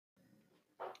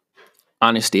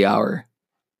honesty hour.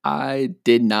 I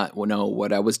did not know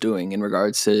what I was doing in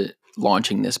regards to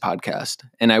launching this podcast,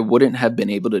 and I wouldn't have been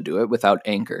able to do it without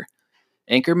Anchor.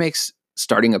 Anchor makes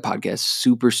starting a podcast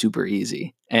super, super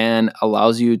easy and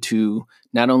allows you to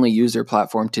not only use their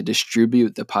platform to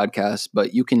distribute the podcast,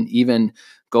 but you can even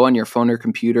go on your phone or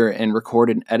computer and record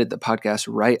and edit the podcast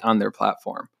right on their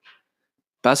platform.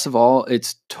 Best of all,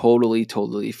 it's totally,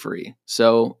 totally free.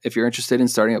 So if you're interested in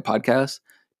starting a podcast,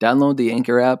 download the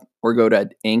Anchor app or go to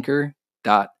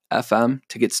anchor.fm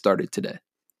to get started today.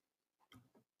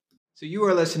 So you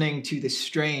are listening to the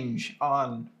Strange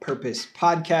on Purpose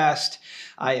podcast.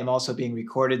 I am also being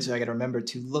recorded, so I got to remember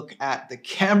to look at the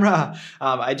camera.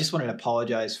 I just wanted to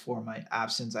apologize for my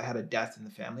absence. I had a death in the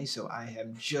family, so I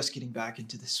am just getting back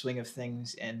into the swing of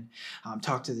things and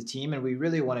talk to the team. And we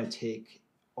really want to take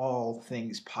all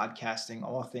things podcasting,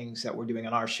 all things that we're doing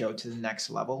on our show to the next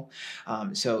level.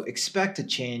 So expect a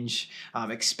change,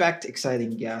 expect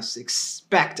exciting guests,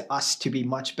 expect us to be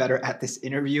much better at this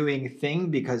interviewing thing,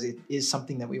 because it is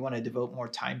something that we want to devote more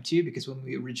time to. Because when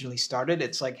we originally started,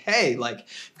 it's like, hey, like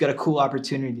we've got a cool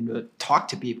opportunity to talk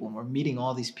to people and we're meeting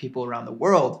all these people around the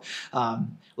world.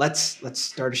 Let's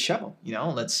start a show,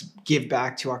 let's give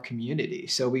back to our community.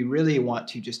 So we really want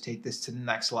to just take this to the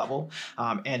next level.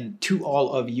 And to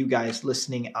all of you guys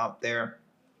listening out there,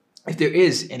 if there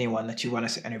is anyone that you want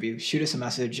us to interview, shoot us a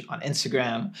message on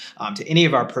Instagram, to any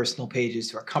of our personal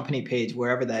pages, to our company page,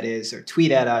 wherever that is, or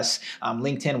tweet at us,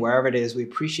 LinkedIn, wherever it is. We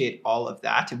appreciate all of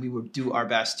that, and we will do our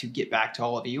best to get back to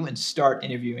all of you and start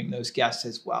interviewing those guests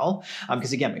as well.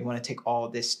 Because again, we want to take all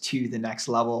of this to the next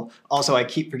level. Also, I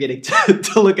keep forgetting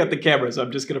to look at the camera, so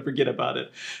I'm just going to forget about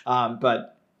it.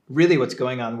 But really what's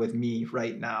going on with me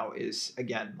right now is,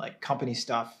 again, like company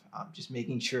stuff, just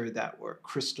making sure that we're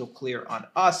crystal clear on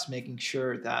us, making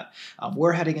sure that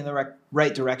we're heading in the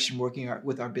right direction, working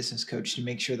with our business coach to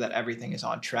make sure that everything is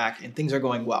on track and things are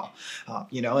going well.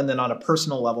 And then on a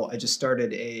personal level, I just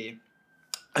started a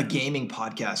gaming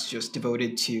podcast just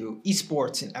devoted to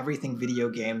esports and everything video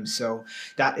games. So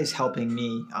that is helping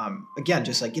me, again,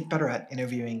 just like get better at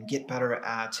interviewing, get better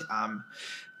at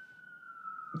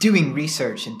doing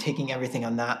research and taking everything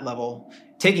on that level,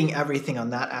 taking everything on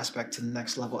that aspect to the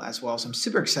next level as well. So I'm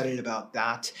super excited about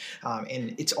that.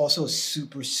 And it's also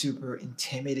super, super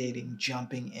intimidating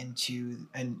jumping into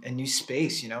a new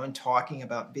space, and talking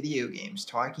about video games,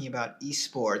 talking about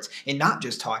esports, and not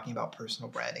just talking about personal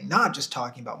branding, not just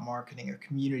talking about marketing or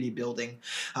community building.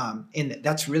 And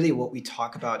that's really what we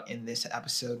talk about in this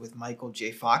episode with Michael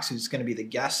J. Fox, who's going to be the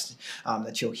guest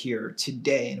that you'll hear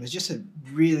today. And it was just a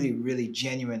really, really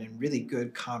genuine and really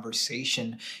good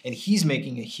conversation. And he's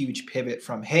making a huge pivot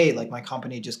from, hey, like my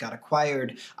company just got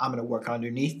acquired, I'm going to work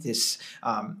underneath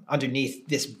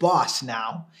this boss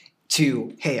now,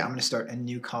 to, hey, I'm going to start a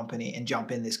new company and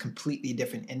jump in this completely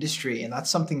different industry. And that's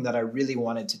something that I really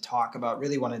wanted to talk about,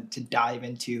 really wanted to dive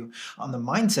into on the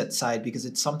mindset side, because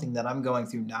it's something that I'm going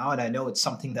through now. And I know it's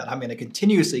something that I'm going to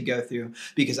continuously go through,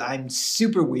 because I'm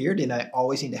super weird and I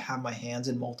always need to have my hands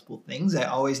in multiple things. I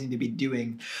always need to be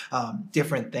doing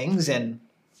different things. And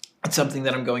it's something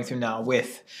that I'm going through now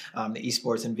with the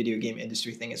esports and video game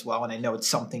industry thing as well. And I know it's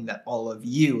something that all of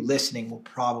you listening will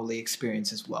probably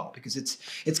experience as well, because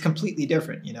it's completely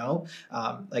different,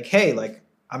 like, hey, like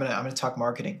I'm gonna talk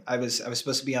marketing. I was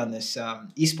supposed to be on this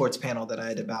esports panel that I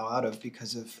had to bow out of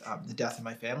because of the death of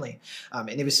my family,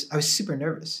 and I was super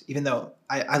nervous, even though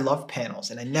I love panels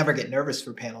and I never get nervous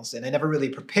for panels, and I never really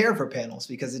prepare for panels,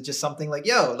 because it's just something like,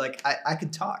 I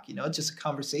could talk, it's just a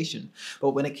conversation. But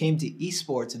when it came to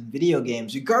esports and video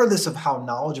games, regardless of how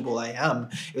knowledgeable I am,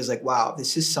 it was like, wow,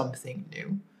 this is something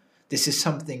new. This is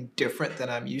something different than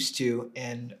I'm used to,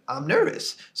 and I'm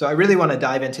nervous. So I really want to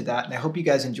dive into that, and I hope you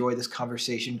guys enjoy this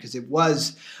conversation, because it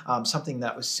was something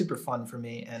that was super fun for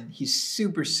me, and he's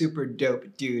super, super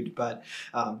dope dude. But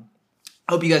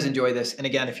I hope you guys enjoy this. And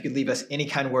again, if you could leave us any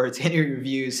kind words, any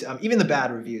reviews, even the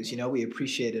bad reviews, we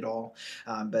appreciate it all.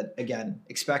 But again,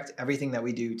 expect everything that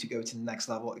we do to go to the next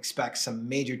level. Expect some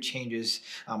major changes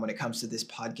when it comes to this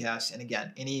podcast. And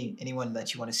again, anyone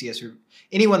that you want to see us, or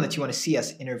anyone that you want to see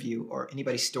us interview, or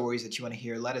anybody's stories that you want to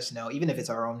hear, let us know. Even if it's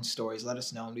our own stories, let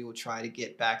us know, and we will try to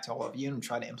get back to all of you and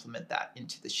try to implement that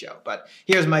into the show. But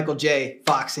here's Michael J.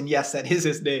 Fox, and yes, that is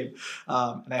his name.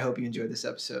 And I hope you enjoyed this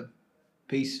episode.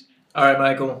 Peace. All right,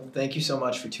 Michael, thank you so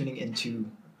much for tuning into,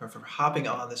 or for hopping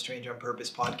on the Strange on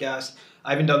Purpose podcast.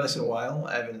 I haven't done this in a while.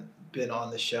 I haven't been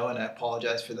on the show, and I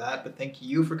apologize for that. But thank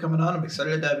you for coming on. I'm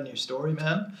excited to dive into your story,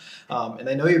 man. And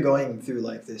I know you're going through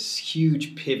like this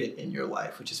huge pivot in your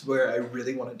life, which is where I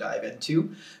really want to dive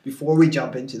into. Before we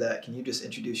jump into that, can you just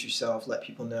introduce yourself, let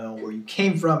people know where you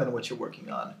came from and what you're working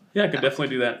on? Yeah, I could definitely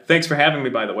do that. Thanks for having me,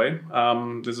 by the way.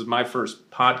 This is my first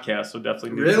podcast, so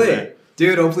definitely new. Really?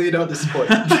 Dude, hopefully you don't disappoint.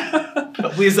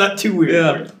 Hopefully it's not too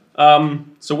weird. Yeah.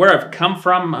 So where I've come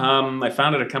from, I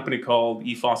founded a company called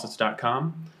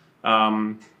efaucets.com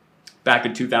back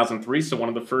in 2003. So one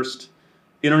of the first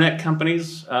internet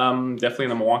companies, definitely in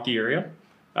the Milwaukee area.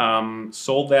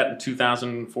 Sold that in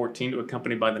 2014 to a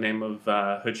company by the name of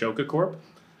Hachoka Corp.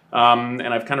 And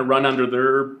I've kind of run under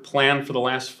their plan for the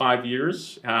last 5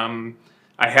 years. I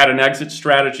had an exit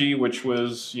strategy, which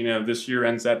was, this year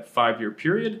ends that 5-year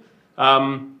period.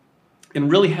 And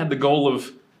really had the goal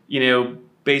of,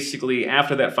 basically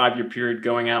after that 5-year period,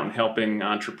 going out and helping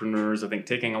entrepreneurs, I think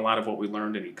taking a lot of what we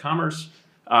learned in e-commerce,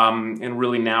 and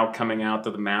really now coming out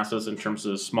to the masses in terms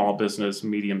of small business,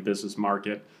 medium business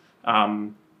market,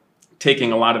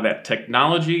 taking a lot of that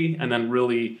technology and then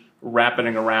really wrapping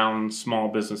it around small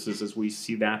businesses as we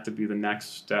see that to be the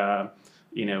next,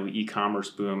 e-commerce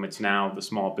boom. It's now the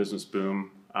small business boom.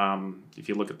 If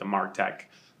you look at the MarTech,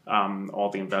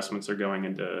 all the investments are going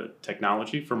into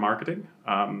technology for marketing.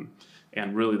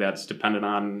 And really that's dependent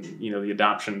on, the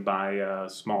adoption by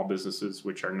small businesses,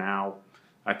 which are now,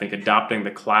 I think, adopting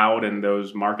the cloud and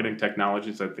those marketing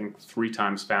technologies, I think, 3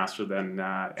 times faster than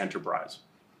enterprise.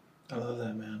 I love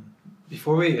that, man. I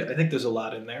think there's a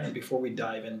lot in there. And before we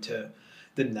dive into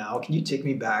the now, can you take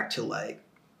me back to like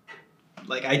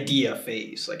idea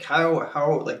phase? Like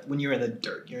how like when you're in the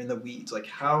dirt, you're in the weeds, like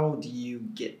how do you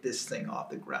get this thing off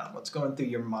the ground? What's going through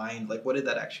your mind? Like what did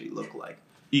that actually look like?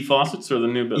 eFaucets or the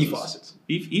new business?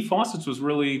 eFaucets. eFaucets was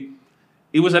really,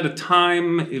 it was at a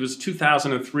time, it was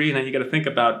 2003, and you got to think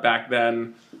about back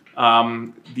then,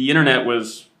 the internet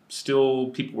was still,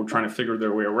 people were trying to figure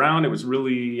their way around. It was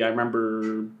really, I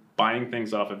remember buying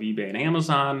things off of eBay and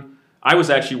Amazon. I was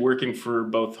actually working for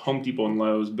both Home Depot and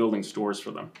Lowe's, building stores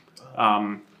for them.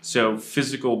 So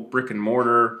physical brick and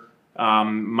mortar.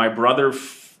 My brother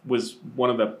was one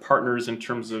of the partners in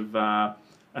terms of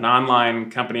an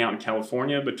online company out in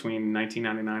California between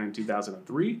 1999 and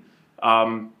 2003.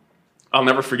 I'll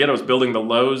never forget, I was building the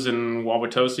Lowe's in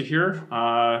Wauwatosa here.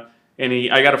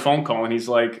 And I got a phone call and he's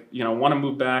like, want to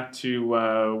move back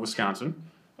to Wisconsin.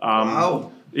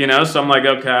 Wow. So I'm like,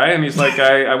 okay. And he's like,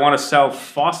 I want to sell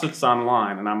faucets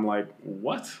online. And I'm like,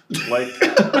 what? Like,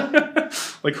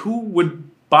 like who would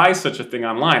buy such a thing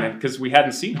online? And because we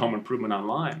hadn't seen home improvement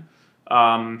online.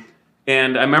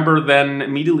 And I remember then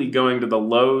immediately going to the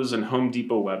Lowe's and Home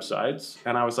Depot websites.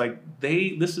 And I was like,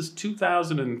 this is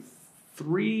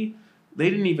 2003. They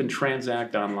didn't even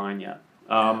transact online yet.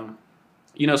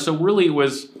 So really it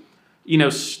was,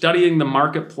 studying the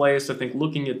marketplace, I think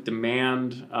looking at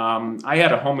demand. I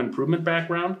had a home improvement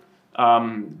background,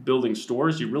 building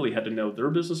stores. You really had to know their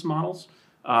business models.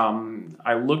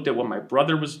 I looked at what my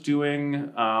brother was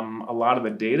doing, a lot of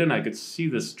the data, and I could see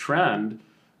this trend.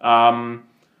 So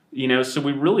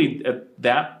we really, at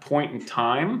that point in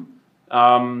time,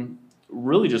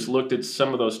 really just looked at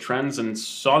some of those trends and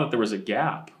saw that there was a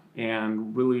gap.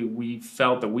 And really, we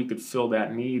felt that we could fill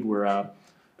that need where a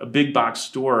big box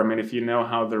store, I mean, if you know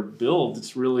how they're built,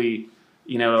 it's really,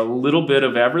 a little bit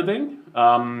of everything.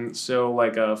 So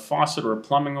like a faucet or a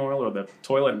plumbing oil or the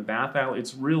toilet and bath aisle,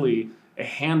 it's really a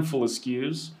handful of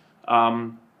SKUs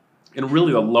and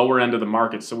really the lower end of the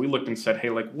market. So we looked and said, hey,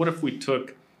 like, what if we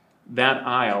took that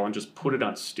aisle and just put it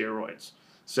on steroids?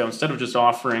 So instead of just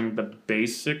offering the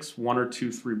basics, 1 or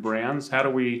 2, 3 brands, how do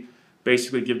we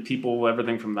basically give people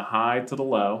everything from the high to the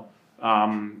low,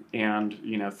 and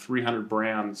 300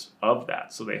 brands of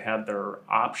that, so they had their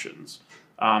options.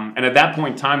 And at that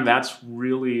point in time, that's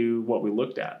really what we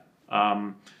looked at.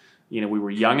 We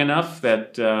were young enough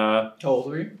that how old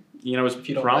were you? It was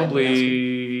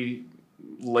probably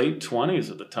late 20s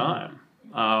at the time.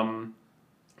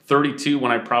 32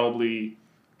 when I probably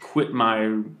quit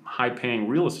my high-paying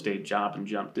real estate job and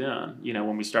jumped in,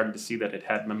 when we started to see that it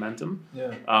had momentum.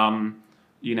 Yeah.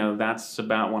 That's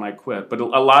about when I quit. But a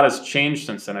lot has changed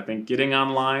since then. I think getting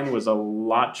online was a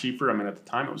lot cheaper. I mean, at the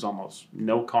time, it was almost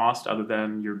no cost other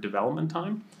than your development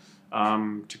time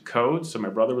to code. So my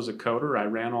brother was a coder. I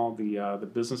ran all the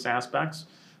business aspects.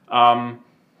 And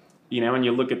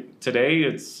you look at today,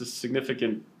 it's a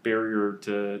significant barrier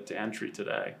to entry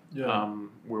today,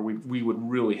 where we would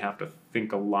really have to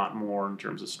think a lot more in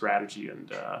terms of strategy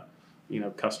and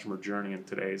customer journey in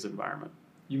today's environment.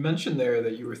 You mentioned there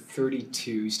that you were 32.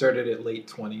 You started at late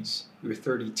 20s. You were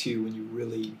 32 when you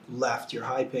really left your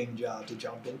high-paying job to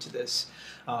jump into this.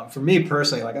 For me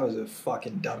personally, like I was a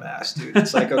fucking dumbass, dude.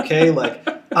 It's like, okay, like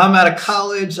I'm out of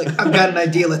college, like I've got an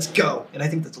idea, let's go. And I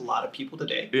think that's a lot of people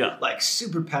today. Yeah. Like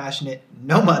super passionate,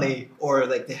 no money, or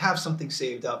like they have something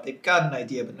saved up, they've got an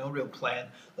idea but no real plan.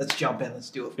 Let's jump in, let's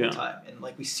do it full time. And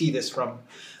like we see this from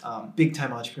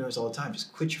big-time entrepreneurs all the time.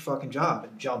 Just quit your fucking job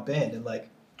and jump in, and like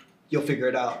you'll figure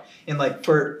it out. And like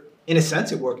in a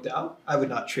sense, it worked out. I would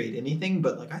not trade anything,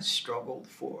 but like I struggled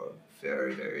for a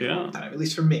very, very long time. At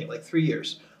least for me, like 3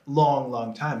 years,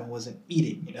 long time. I wasn't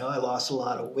eating. You know, I lost a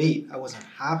lot of weight. I wasn't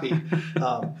happy.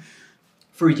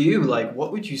 For you, like,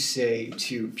 what would you say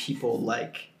to people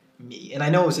like me? And I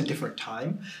know it was a different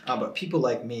time, but people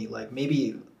like me, like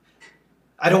maybe.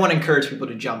 I don't want to encourage people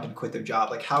to jump and quit their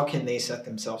job. Like, how can they set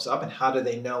themselves up, and how do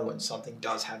they know when something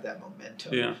does have that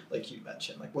momentum? Yeah. Like you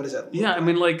mentioned, like what does that look like? I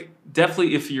mean, like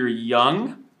definitely if you're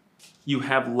young, you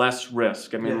have less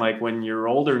risk. I mean, like when you're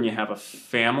older and you have a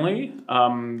family,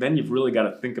 then you've really got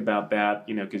to think about that,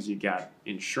 you know, because you got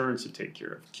insurance to take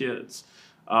care of kids.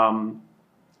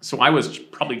 So I was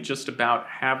probably just about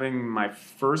having my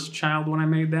first child when I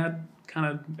made that kind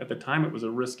of, at the time, it was a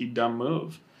risky, dumb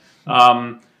move.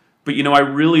 But, you know, I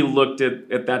really looked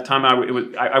at that time,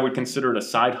 I would consider it a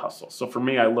side hustle. So for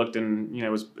me, I looked and, you know,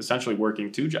 I was essentially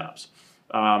working 2 jobs,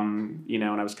 you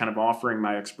know, and I was kind of offering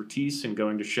my expertise and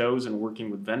going to shows and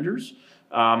working with vendors.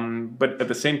 But at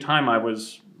the same time, I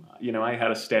was, you know, I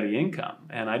had a steady income,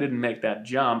 and I didn't make that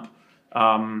jump,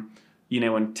 you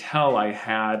know, until I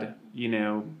had, you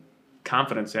know,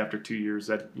 confidence after 2 years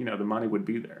that, you know, the money would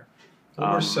be there.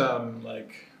 What were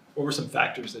some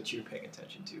factors that you were paying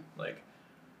attention to? Like,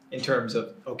 in terms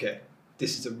of, okay,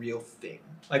 this is a real thing.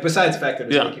 Like, besides the fact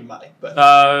that it's making money. But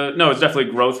no, it's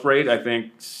definitely growth rate. I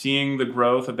think seeing the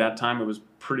growth at that time, it was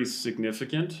pretty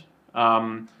significant.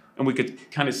 And we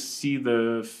could kind of see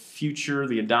the future,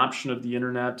 the adoption of the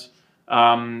internet.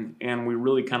 And we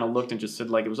really kind of looked and just said,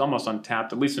 like, it was almost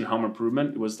untapped, at least in home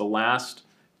improvement. It was the last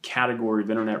category of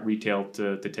internet retail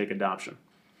to take adoption.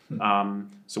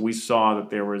 So we saw that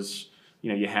there was, you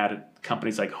know, you had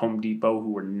companies like Home Depot who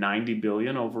were $90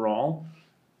 billion overall,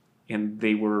 and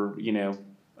they were, you know,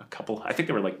 I think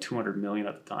they were like $200 million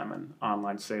at the time in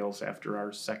online sales after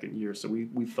our second year. So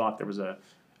we thought there was a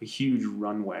huge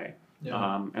runway,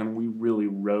 and we really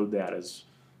rode that as,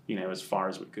 you know, as far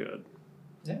as we could.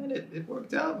 Yeah, and it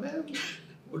worked out, man.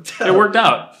 It worked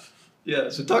out. Yeah.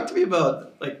 So talk to me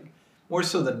about, like, more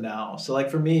so than now. So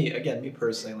like for me, again, me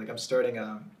personally, like I'm starting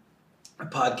a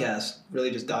podcast,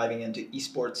 really just diving into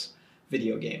esports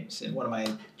video games. And one of my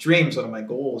dreams, one of my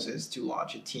goals is to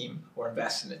launch a team or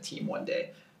invest in a team one day.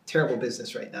 Terrible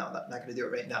business right now. Not going to do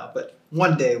it right now, but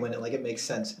one day when it makes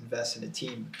sense, invest in a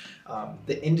team.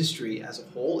 The industry as a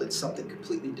whole, it's something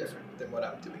completely different than what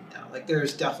I'm doing now. Like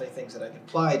there's definitely things that I can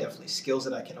apply, definitely skills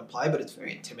that I can apply, but it's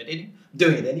very intimidating. I'm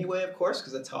doing it anyway, of course,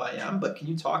 because that's how I am. But can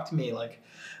you talk to me, like,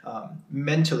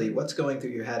 mentally, what's going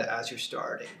through your head as you're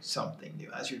starting something new,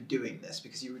 as you're doing this?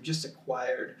 Because you were just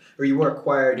acquired, or you were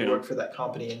acquired, you worked for that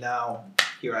company, and now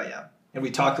here I am. And we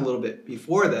talked a little bit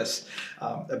before this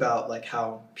about like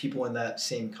how people in that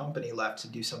same company left to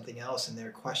do something else, and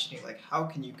they're questioning, like, how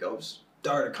can you go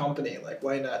start a company? Like,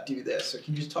 why not do this? Or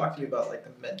can you just talk to me about like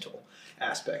the mental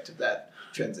aspect of that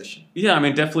transition? Yeah, I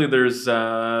mean, definitely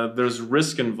there's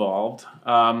risk involved.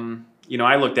 You know,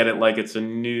 I looked at it like it's a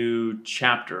new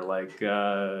chapter, like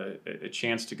a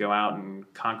chance to go out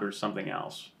and conquer something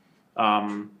else.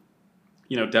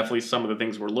 You know, definitely some of the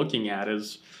things we're looking at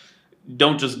is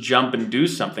don't just jump and do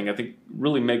something. I think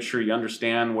really make sure you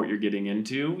understand what you're getting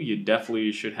into. You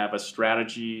definitely should have a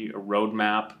strategy, a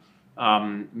roadmap.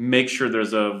 Make sure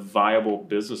there's a viable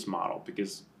business model,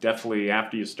 because definitely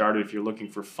after you start, if you're looking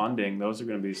for funding, those are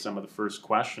going to be some of the first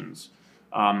questions.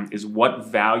 Is what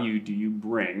value do you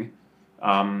bring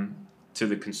to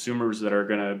the consumers that are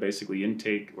going to basically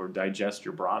intake or digest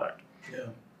your product? Yeah.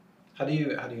 How do you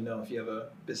know if you have a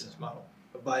business model?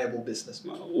 A viable business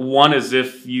model? One is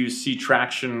if you see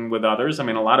traction with others. I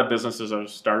mean, a lot of businesses are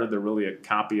started, they're really a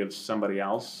copy of somebody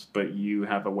else, but you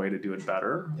have a way to do it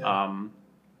better. Yeah.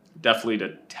 Definitely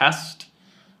to test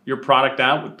your product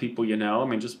out with people you know. I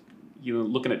mean, just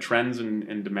looking at trends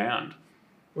and demand.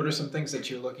 What are some things that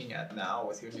you're looking at now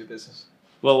with your new business?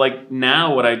 Well, like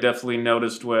now what I definitely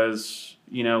noticed was,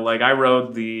 you know, like I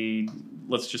rode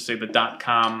let's just say the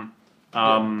 .com,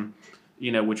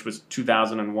 you know, which was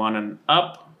 2001 and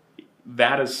up.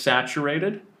 That is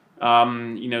saturated.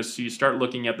 You know, so you start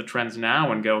looking at the trends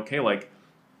now and go, okay, like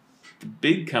the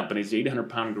big companies, the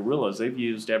 800-pound gorillas, they've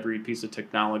used every piece of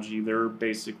technology. They're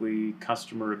basically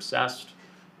customer obsessed.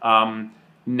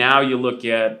 Now you look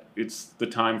at, it's the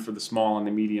time for the small and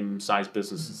the medium-sized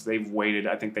businesses. They've waited.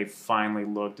 I think they finally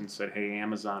looked and said, hey,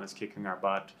 Amazon is kicking our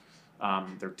butt.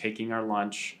 They're taking our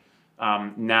lunch.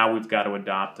 Now we've got to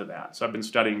adopt to that. So I've been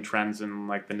studying trends in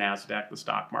like the NASDAQ, the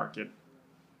stock market.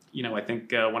 I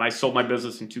think when I sold my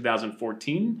business in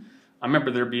 2014, I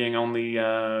remember there being only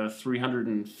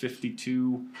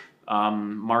 352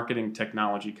 marketing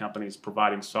technology companies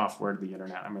providing software to the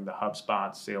internet. I mean, the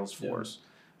HubSpot, Salesforce.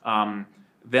 Yeah.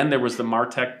 Then there was the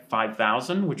Martech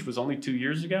 5000, which was only 2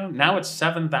 years ago. Now it's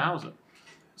 7,000.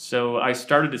 So I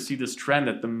started to see this trend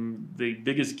that the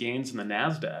biggest gains in the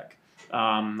NASDAQ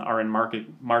are in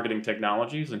marketing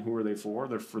technologies. And who are they for?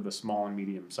 They're for the small and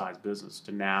medium-sized business.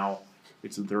 To now,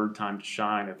 it's their time to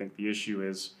shine. I think the issue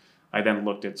is, I then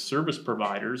looked at service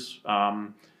providers,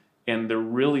 and there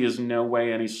really is no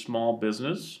way any small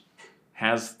business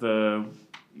has the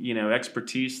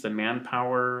expertise, the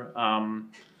manpower,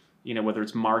 whether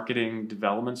it's marketing,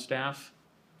 development staff,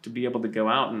 to be able to go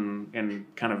out and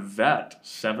kind of vet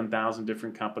 7,000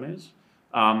 different companies.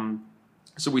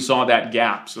 So we saw that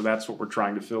gap. So that's what we're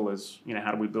trying to fill is,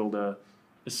 how do we build a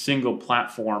single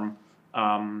platform,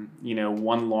 one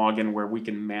login where we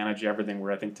can manage everything,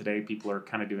 where I think today people are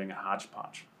kind of doing a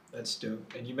hodgepodge. That's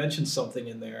dope. And you mentioned something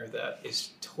in there that is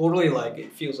totally like,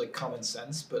 it feels like common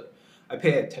sense, but I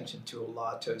pay attention to a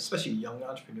lot, to especially young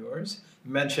entrepreneurs.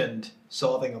 You mentioned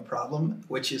solving a problem,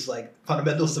 which is like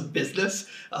fundamentals of business,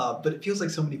 but it feels like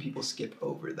so many people skip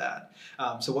over that.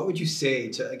 So what would you say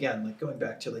to, again, like going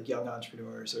back to like young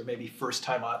entrepreneurs or maybe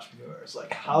first-time entrepreneurs,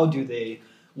 like how do they,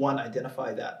 one,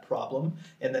 identify that problem,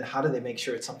 and then how do they make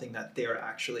sure it's something that they're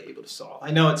actually able to solve?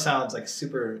 I know it sounds like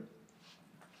super,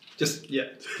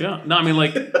 Yeah, no, I mean,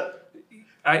 like,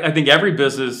 I think every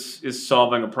business is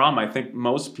solving a problem. I think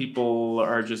most people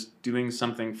are just doing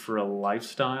something for a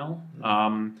lifestyle.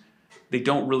 They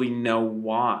don't really know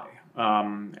why.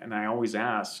 And I always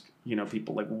ask,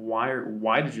 people like,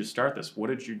 why did you start this? What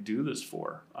did you do this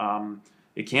for?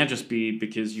 It can't just be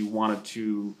because you wanted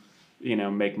to,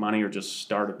 make money or just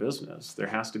start a business. There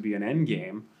has to be an end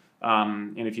game.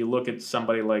 And if you look at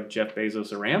somebody like Jeff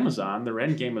Bezos or Amazon, their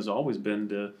end game has always been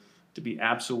to be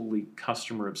absolutely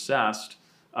customer obsessed.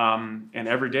 And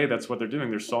every day that's what they're doing.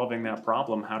 They're solving that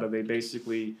problem. How do they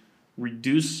basically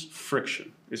reduce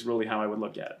friction is really how I would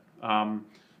look at it.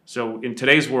 So in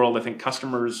today's world, I think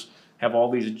customers have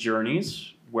all these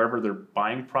journeys wherever they're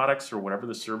buying products or whatever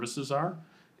the services are.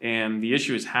 And the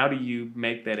issue is, how do you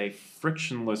make that a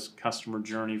frictionless customer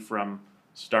journey from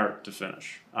start to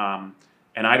finish?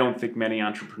 And I don't think many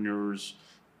entrepreneurs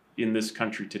in this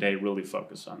country today really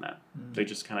focus on that. They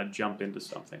just kind of jump into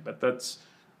something. But that's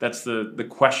the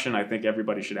question I think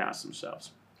everybody should ask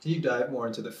themselves. Can you dive more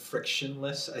into the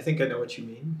frictionless? I think I know what you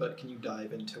mean, but can you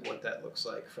dive into what that looks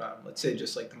like from, let's say,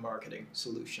 just like the marketing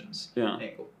solutions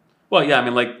angle? Well, yeah, I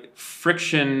mean, like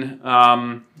friction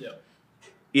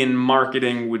in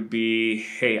marketing would be,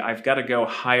 hey, I've got to go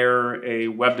hire a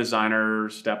web designer,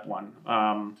 step one.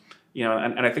 And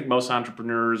I think most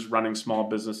entrepreneurs running small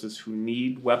businesses who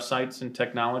need websites and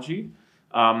technology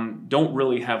don't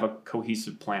really have a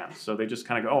cohesive plan. So they just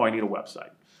kind of go, oh, I need a website.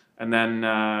 And then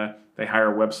they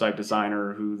hire a website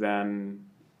designer who then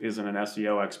isn't an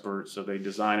SEO expert, so they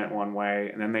design it one way,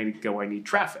 and then they go, I need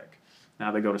traffic.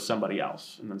 Now they go to somebody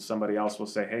else, and then somebody else will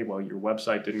say, hey, well, your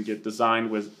website didn't get designed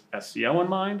with SEO in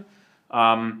mind.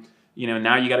 Now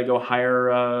you got to go hire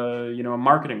a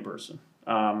marketing person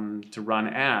to run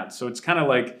ads. So it's kind of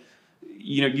like,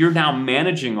 you're now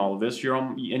managing all of this,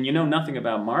 and you know nothing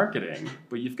about marketing,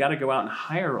 but you've got to go out and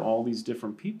hire all these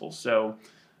different people. So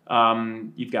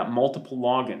you've got multiple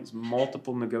logins,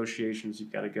 multiple negotiations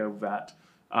you've got to go vet.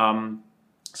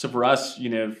 So for us,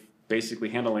 basically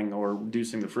handling or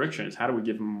reducing the friction is, how do we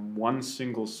give them one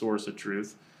single source of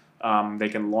truth? They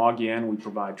can log in, we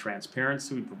provide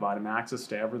transparency, we provide them access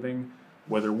to everything,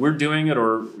 whether we're doing it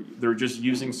or they're just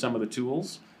using some of the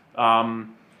tools. We're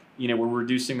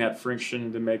reducing that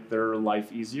friction to make their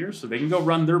life easier so they can go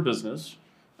run their business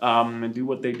and do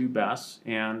what they do best,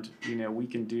 and we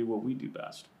can do what we do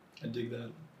best. I dig that.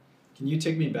 Can you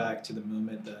take me back to the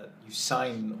moment that you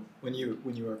signed when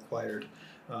you were acquired?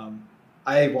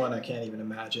 I can't even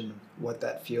imagine what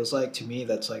that feels like. To me,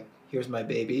 that's like, here's my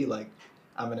baby. Like,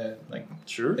 I'm gonna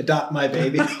adopt my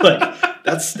baby. Like,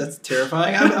 that's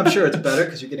terrifying. I'm sure it's better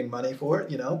because you're getting money for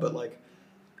it, But like,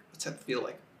 what's that feel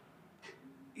like?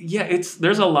 Yeah,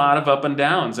 there's a lot of up and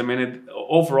downs. I mean,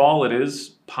 overall it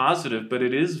is positive, but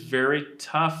it is very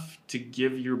tough to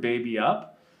give your baby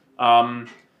up.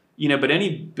 But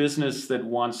any business that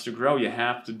wants to grow, you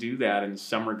have to do that in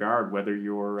some regard. Whether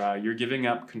you're giving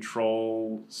up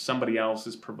control, somebody else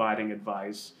is providing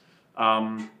advice,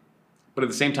 but at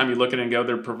the same time, you look at it and go,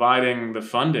 they're providing the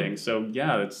funding, so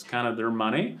yeah, it's kind of their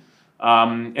money.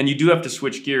 And you do have to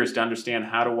switch gears to understand,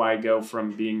 how do I go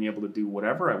from being able to do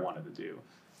whatever I wanted to do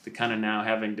to kind of now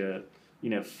having to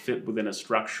fit within a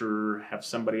structure, have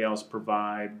somebody else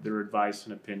provide their advice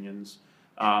and opinions.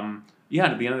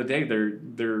 At the end of the day,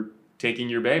 they're taking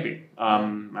your baby.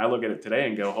 I look at it today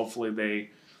and go, hopefully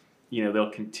they'll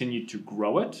continue to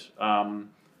grow it,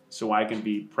 so I can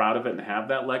be proud of it and have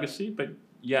that legacy. But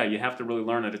yeah, you have to really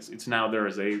learn it. It's now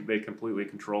theirs. They completely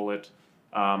control it.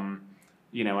 And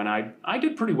I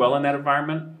did pretty well in that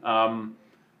environment. I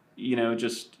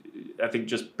think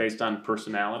just based on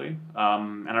personality,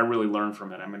 and I really learned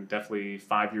from it. I mean, definitely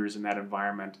 5 years in that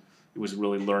environment. It was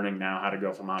really learning now how to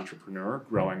go from entrepreneur,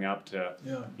 growing up, to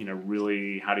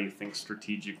really how do you think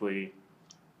strategically,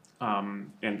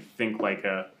 and think like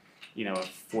a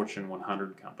Fortune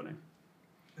 100 company.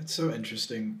 It's so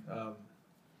interesting.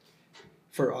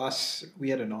 For us, we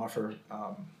had an offer.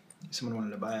 Someone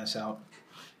wanted to buy us out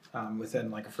within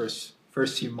like a first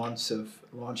few months of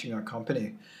launching our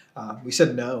company. We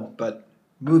said no, but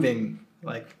moving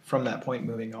from that point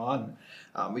moving on,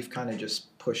 we've kind of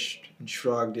just pushed and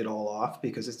shrugged it all off,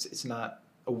 because it's not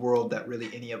a world that really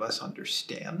any of us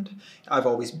understand. I've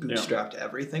always bootstrapped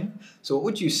everything. So what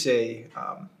would you say?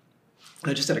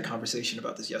 I just had a conversation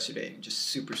about this yesterday, and just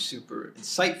super, super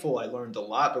insightful. I learned a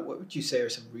lot, but what would you say are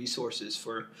some resources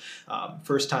for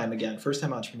first-time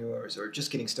entrepreneurs, or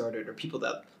just getting started, or people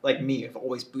that, like me, have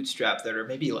always bootstrapped, that are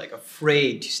maybe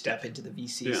afraid to step into the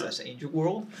VC/angel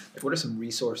world? What are some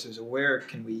resources, or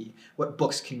what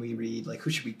books can we read?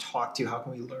 Who should we talk to? How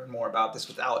can we learn more about this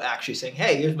without actually saying,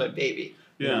 hey, here's my baby?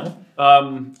 Yeah. I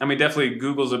mean, definitely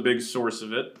Google's a big source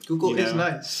of it. Google is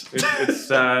nice. It's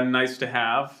nice to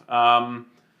have.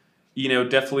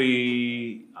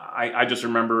 Definitely, I just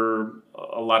remember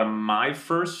a lot of my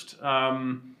first,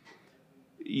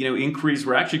 inquiries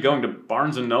were actually going to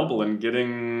Barnes & Noble and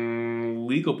getting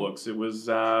legal books. It was,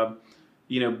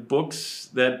 books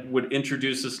that would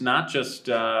introduce us not just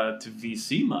to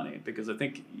VC money, because I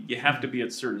think you have to be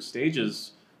at certain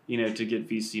stages to get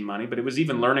VC money, but it was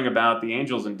even learning about the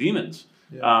angels and demons.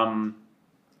 Yeah.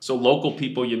 So local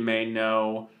people you may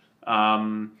know,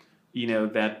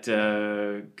 that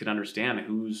could understand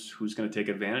who's going to take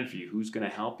advantage of you, who's going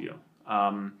to help you.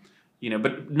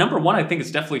 But number one, I think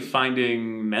it's definitely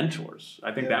finding mentors.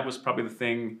 I think that was probably the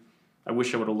thing I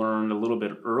wish I would have learned a little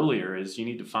bit earlier, is you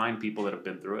need to find people that have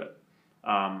been through it.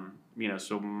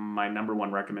 So my number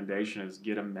one recommendation is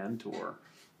get a mentor.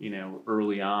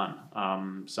 Early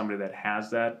on, somebody that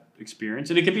has that experience,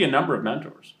 and it could be a number of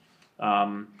mentors.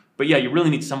 But yeah, you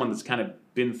really need someone that's kind of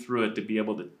been through it to be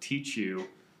able to teach you,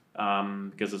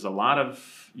 because there's a lot of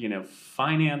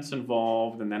finance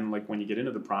involved, and then when you get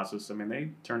into the process, I mean, they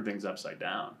turn things upside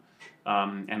down.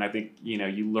 And I think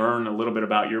you learn a little bit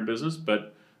about your business,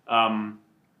 but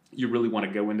you really want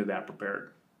to go into that prepared.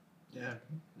 Yeah,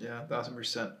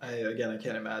 1,000%. I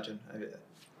can't imagine.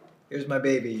 Here's my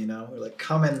baby, We're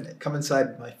come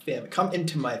inside my family, come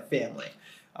into my family.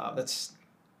 That's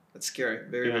scary,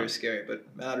 very scary, but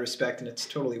out of respect, and it's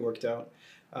totally worked out.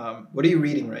 What are you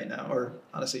reading right now? Or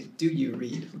honestly, do you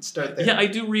read? Let's start there. Yeah, I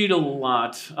do read a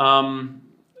lot.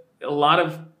 A lot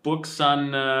of books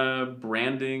on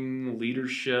branding,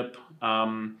 leadership,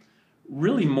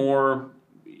 really more,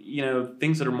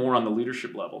 things that are more on the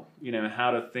leadership level,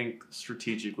 how to think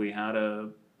strategically, how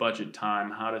to budget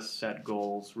time, how to set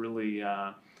goals. Really,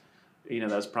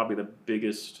 that's probably the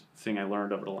biggest thing I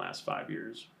learned over the last 5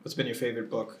 years. What's been your favorite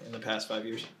book in the past 5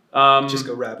 years? Just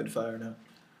go rapid fire now.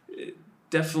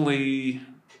 Definitely,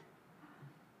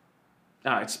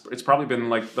 it's probably been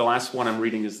the last one I'm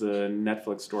reading is the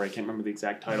Netflix story. I can't remember the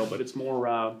exact title, but it's more,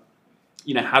 how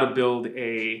to build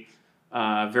a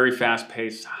very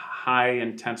fast-paced,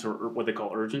 high-intense, or what they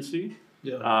call urgency.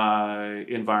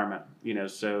 Environment.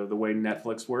 So the way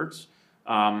Netflix works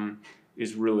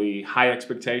is really high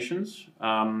expectations.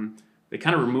 They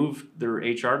kind of removed their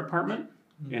HR department,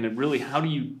 and it really, how do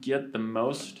you get the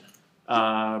most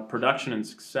production and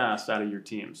success out of your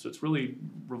team? So it's really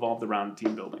revolved around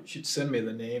team building. You should send me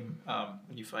the name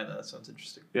when you find that. That sounds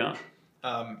interesting. Yeah.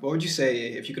 What would you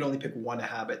say, if you could only pick one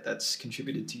habit that's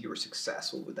contributed to your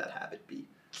success, what would that habit be?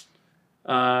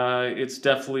 It's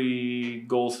definitely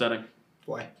goal setting.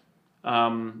 Why?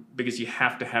 Because you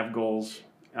have to have goals.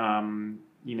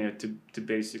 to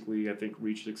basically, I think,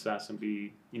 reach success and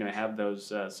be, have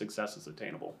those successes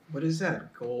attainable. What does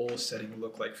that goal setting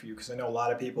look like for you? Because I know a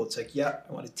lot of people, it's like, yeah,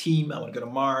 I want a team, I want to go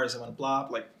to Mars, I want to blah.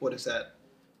 Like, what is that?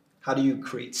 How do you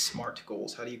create SMART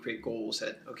goals? How do you create goals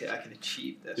that, okay, I can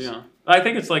achieve this? Yeah. I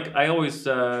think it's like, I always,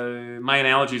 my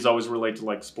analogies always relate to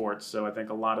like sports. So I think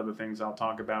a lot of the things I'll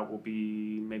talk about will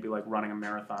be maybe like running a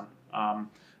marathon.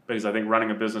 Because I think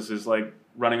running a business is like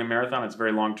running a marathon. It's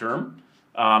very long term.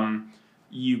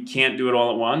 You can't do it all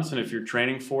at once. And if you're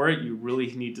training for it, you really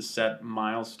need to set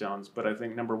milestones. But I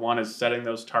think number one is setting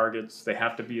those targets. They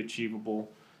have to be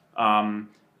achievable.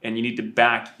 And you need to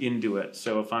back into it.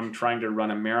 So if I'm trying to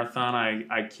run a marathon,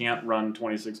 I can't run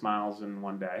 26 miles in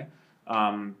one day.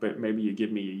 But maybe you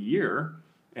give me a year,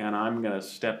 and I'm going to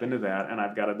step into that, and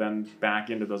I've got to then back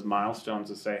into those milestones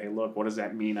to say, hey, look, what does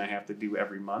that mean I have to do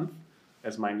every month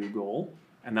as my new goal?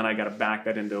 And then I got to back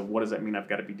that into what does that mean I've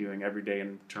got to be doing every day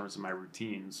in terms of my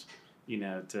routines,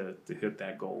 to hit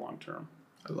that goal long term.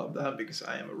 I love that because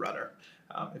I am a runner.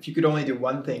 If you could only do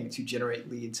one thing to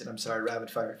generate leads, and I'm sorry, rapid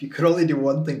fire, if you could only do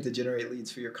one thing to generate leads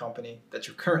for your company that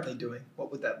you're currently doing,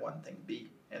 what would that one thing be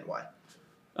and why?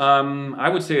 I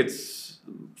would say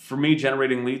for me,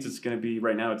 generating leads, it's going to be,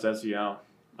 right now, it's SEO.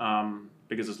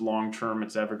 Because it's long-term,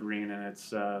 it's evergreen, and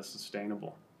it's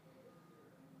sustainable.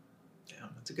 Yeah,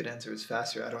 that's a good answer. It's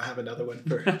faster. I don't have another one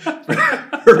for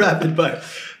rapid fire.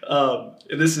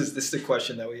 And this is the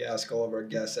question that we ask all of our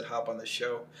guests that hop on the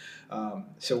show.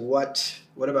 So what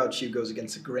about you goes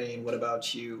against the grain? What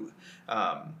about you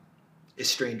is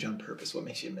strange on purpose? What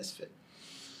makes you a misfit?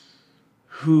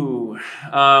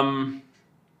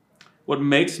 What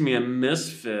makes me a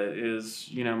misfit is,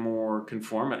 more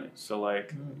conformity. So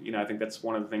like, I think that's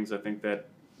one of the things I think that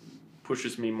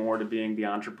pushes me more to being the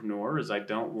entrepreneur is I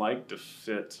don't like to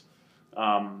fit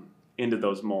into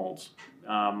those molds.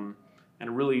 And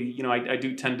really, I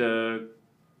do tend to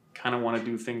kind of want to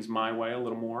do things my way a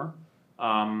little more,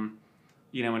 and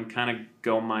kind of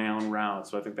go my own route.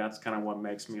 So I think that's kind of what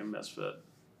makes me a misfit.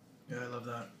 Yeah, I love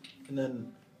that. And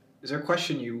then, is there a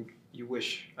question you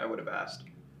wish I would have asked?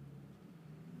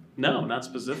 No, not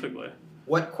specifically.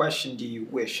 What question do you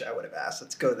wish I would have asked?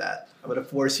 Let's go that. I'm going to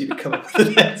force you to come up with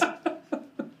an answer.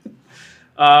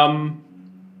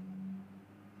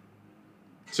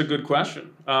 It's a good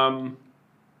question. I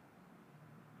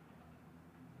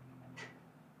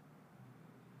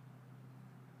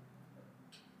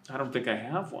don't think I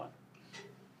have one.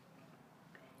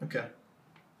 Okay.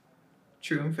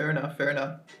 True. Fair enough.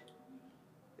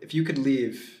 If you could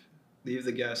leave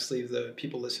the guests, leave the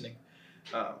people listening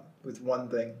with one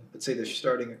thing, let's say they're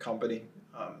starting a company,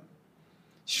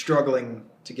 struggling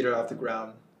to get it off the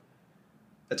ground.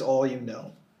 That's all you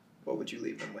know. What would you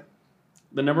leave them with?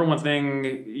 The number one thing,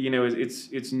 is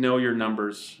it's know your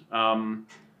numbers.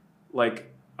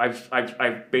 Like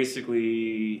I've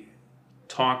basically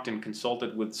talked and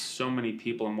consulted with so many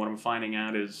people, and what I'm finding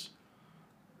out is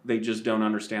they just don't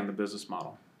understand the business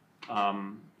model.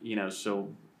 So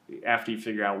after you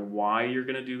figure out why you're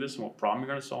going to do this and what problem you're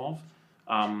going to solve,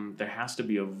 there has to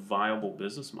be a viable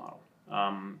business model.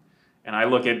 And I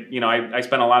look at, I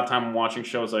spend a lot of time watching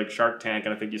shows like Shark Tank,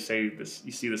 and I think you see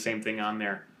the same thing on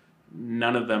there.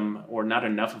 None of them, or not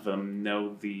enough of them,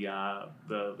 know the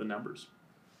numbers.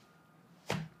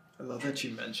 I love that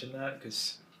you mentioned that,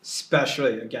 because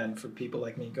especially, again, for people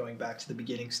like me going back to the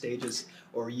beginning stages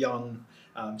or young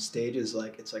stages,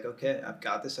 like it's like, okay, I've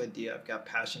got this idea, I've got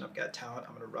passion, I've got talent,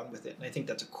 I'm going to run with it. And I think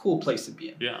that's a cool place to be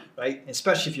in, right?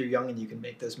 Especially if you're young and you can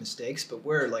make those mistakes, but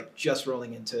we're like just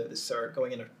rolling into this,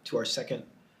 going into our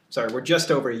we're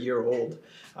just over a year old.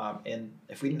 And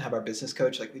if we didn't have our business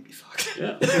coach, like we'd be fucked.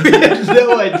 Yeah. We had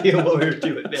no idea what we were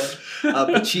doing, man.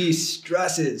 But she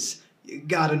stresses, you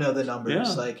got to know the numbers.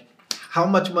 Yeah. Like, how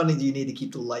much money do you need to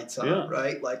keep the lights on,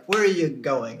 right? Like, where are you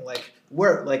going? Like,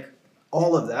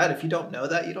 all of that. If you don't know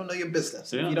that, you don't know your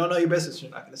business. Yeah. If you don't know your business,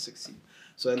 you're not going to succeed.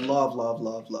 So I love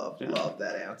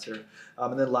that answer.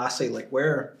 And then lastly, like,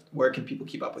 where can people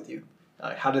keep up with you?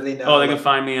 How do they know? Oh, they can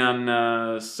find me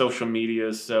on social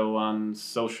media. So on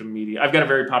social media, I've got a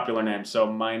very popular name.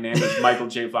 So my name is Michael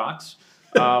J. Vox.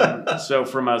 So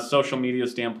from a social media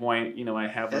standpoint, I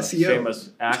have a SEO. famous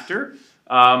actor.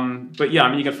 But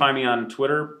yeah, you can find me on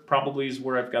Twitter, probably is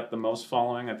where I've got the most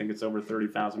following. I think it's over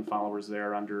 30,000 followers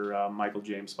there under Michael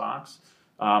James Fox.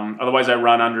 Otherwise, I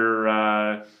run under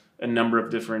a number of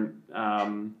different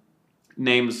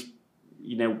names.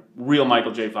 Real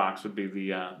Michael J. Fox would be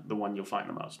the one you'll find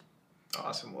the most.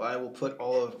 Awesome. Well,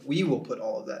 we will put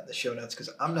all of that in the show notes, because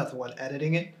I'm not the one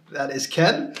editing it. That is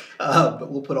Ken. But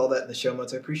we'll put all that in the show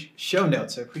notes. I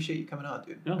appreciate you coming on,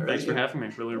 dude. No, thanks for having me.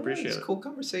 Really appreciate it. It's a cool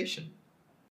conversation.